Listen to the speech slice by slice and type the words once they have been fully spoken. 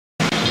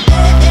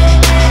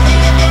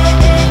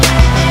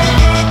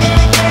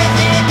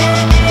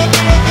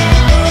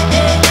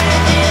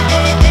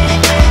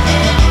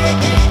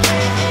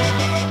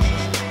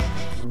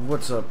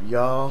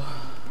y'all?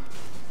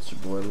 It's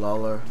your boy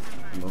Lawler,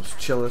 the most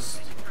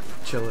chillest.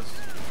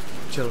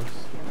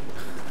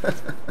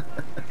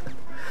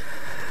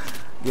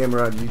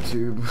 Gamer on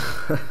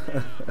YouTube.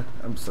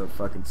 I'm so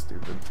fucking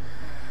stupid.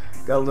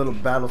 Got a little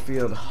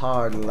Battlefield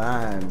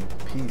Hardline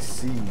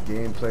PC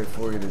gameplay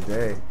for you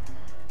today.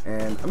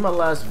 And in my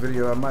last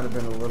video, I might have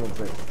been a little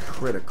bit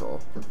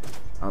critical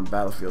on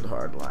Battlefield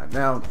Hardline.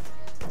 Now,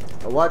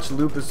 I watched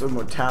Lupus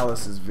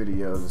Immortalis'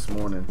 video this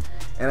morning,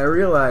 and I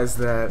realized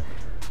that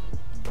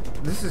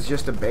this is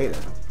just a beta,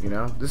 you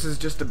know? This is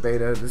just a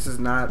beta. This is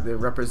not the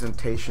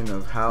representation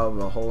of how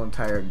the whole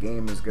entire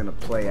game is going to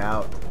play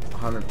out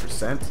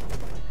 100%.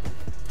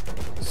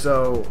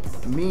 So,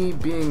 me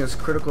being as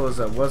critical as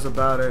I was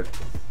about it,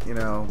 you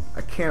know,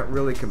 I can't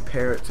really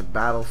compare it to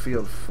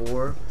Battlefield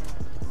 4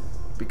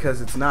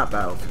 because it's not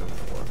Battlefield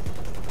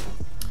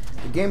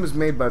 4. The game was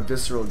made by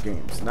Visceral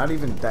Games, not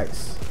even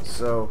DICE.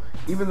 So,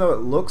 even though it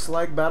looks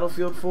like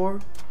Battlefield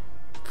 4,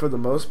 for the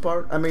most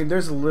part, I mean,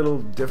 there's little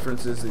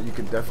differences that you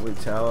can definitely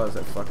tell as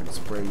I fucking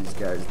spray these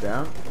guys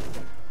down.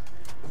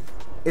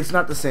 It's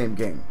not the same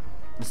game.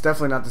 It's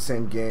definitely not the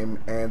same game,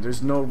 and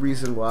there's no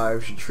reason why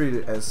we should treat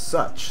it as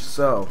such.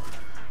 So,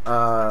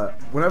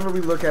 whenever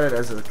we look at it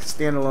as a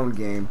standalone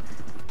game,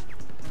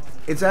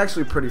 it's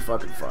actually pretty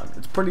fucking fun.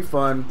 It's pretty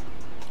fun.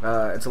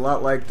 It's a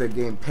lot like the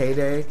game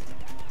Payday,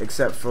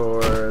 except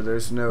for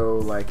there's no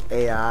like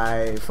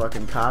AI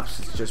fucking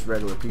cops. It's just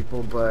regular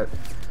people. But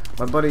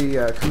my buddy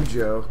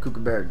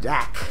Kookabear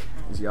Dak,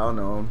 as y'all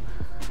know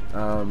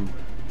him,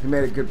 he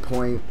made a good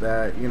point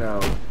that, you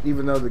know,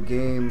 even though the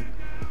game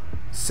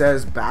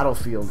says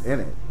Battlefield in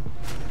it,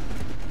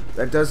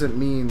 that doesn't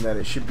mean that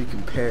it should be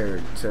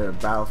compared to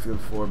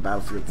Battlefield 4,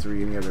 Battlefield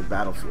 3, any other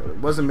Battlefield. It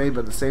wasn't made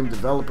by the same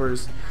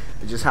developers.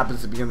 It just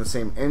happens to be in the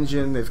same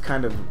engine. They've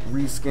kind of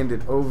reskinned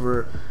it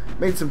over,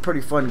 made some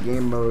pretty fun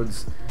game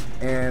modes,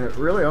 and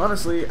really,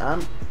 honestly,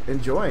 I'm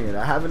enjoying it.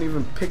 I haven't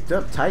even picked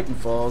up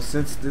Titanfall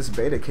since this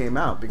beta came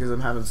out because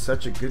I'm having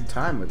such a good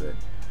time with it.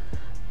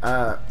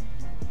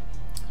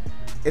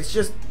 It's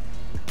just,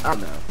 I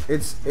don't know.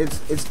 It's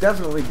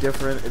definitely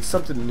different. It's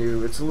something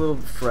new. It's a little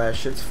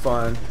fresh. It's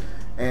fun.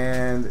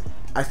 And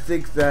I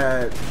think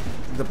that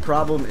the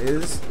problem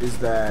is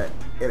that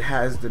it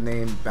has the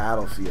name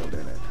Battlefield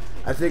in it.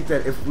 I think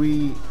that if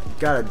we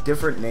got a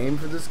different name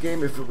for this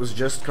game, if it was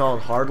just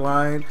called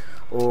Hardline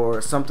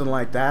or something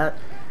like that,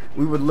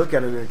 we would look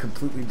at it in a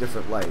completely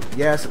different light.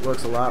 Yes, it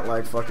looks a lot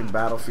like fucking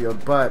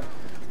Battlefield, but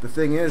the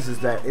thing is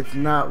that it's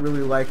not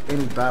really like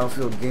any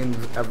Battlefield game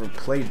we've ever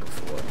played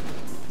before.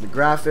 The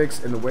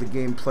graphics and the way the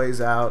game plays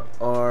out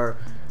are,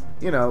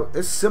 you know,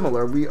 it's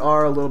similar. We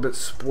are a little bit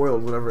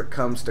spoiled whenever it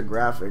comes to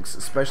graphics,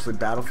 especially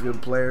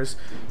Battlefield players,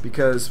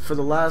 because for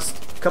the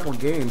last couple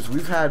games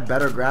we've had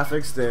better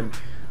graphics than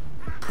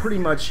pretty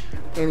much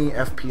any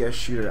FPS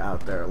shooter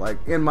out there, like,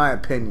 in my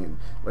opinion.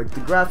 Like,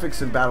 the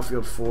graphics in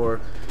Battlefield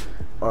 4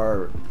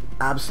 are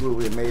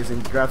absolutely amazing.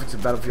 The graphics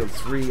in Battlefield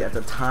 3 at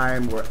the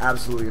time were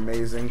absolutely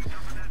amazing,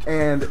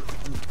 and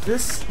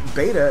this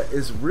beta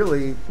is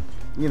really,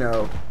 you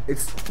know,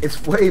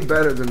 it's way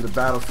better than the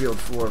Battlefield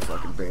 4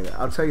 fucking beta.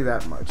 I'll tell you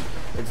that much.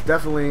 It's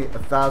definitely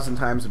 1,000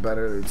 times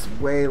better. It's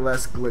way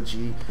less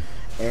glitchy,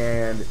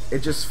 and it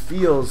just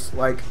feels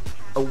like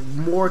a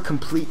more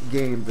complete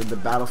game than the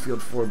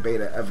Battlefield 4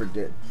 beta ever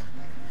did.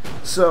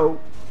 So,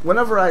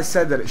 whenever I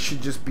said that it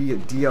should just be a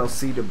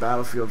DLC to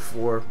Battlefield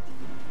 4,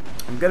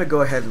 I'm gonna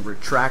go ahead and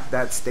retract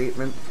that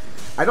statement.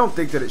 I don't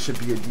think that it should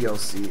be a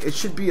DLC. It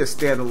should be a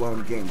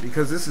standalone game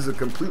because this is a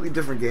completely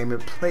different game. It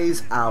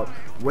plays out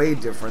way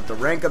different. The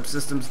rank up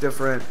system's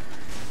different.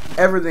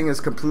 Everything is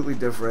completely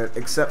different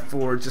except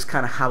for just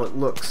kind of how it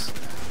looks.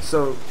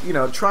 So, you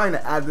know, trying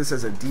to add this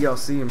as a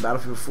DLC in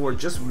Battlefield 4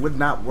 just would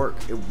not work.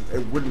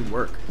 It wouldn't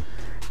work.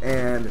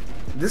 And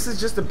this is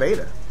just a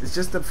beta. It's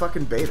just a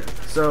fucking beta.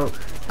 So,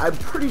 I'm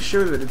pretty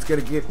sure that it's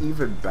going to get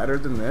even better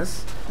than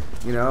this.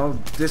 You know,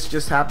 this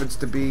just happens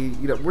to be,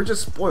 you know, we're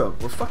just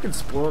spoiled. We're fucking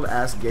spoiled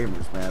ass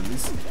gamers, man.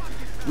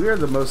 We are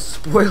the most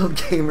spoiled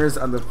gamers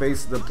on the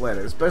face of the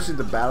planet, especially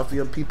the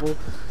Battlefield people.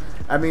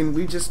 I mean,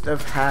 we just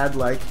have had,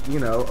 like, you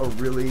know, a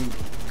really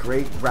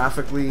great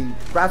graphically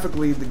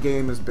the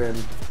game has been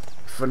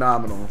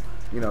phenomenal.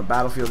 You know,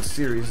 Battlefield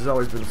series has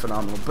always been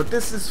phenomenal, but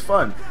this is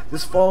fun.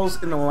 This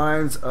falls in the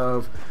lines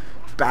of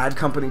Bad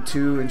Company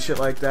 2 and shit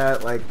like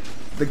that. Like,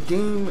 the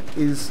game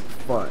is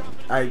fun.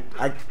 I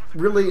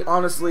really,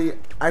 honestly,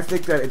 I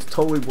think that it's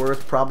totally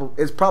worth,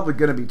 it's probably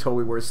going to be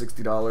totally worth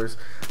 $60.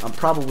 I'm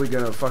probably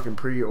going to fucking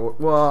pre-order,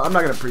 well, I'm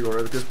not going to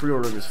pre-order because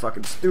pre-ordering is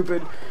fucking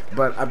stupid,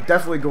 but I'm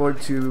definitely going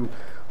to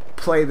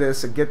play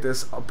this and get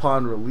this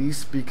upon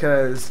release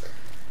because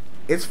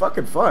it's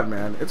fucking fun,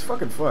 man. It's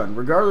fucking fun.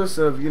 Regardless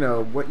of, you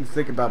know, what you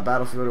think about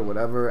Battlefield or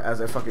whatever, as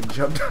I fucking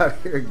jumped out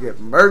here and get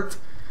murked,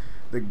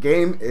 the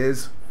game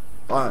is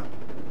fun.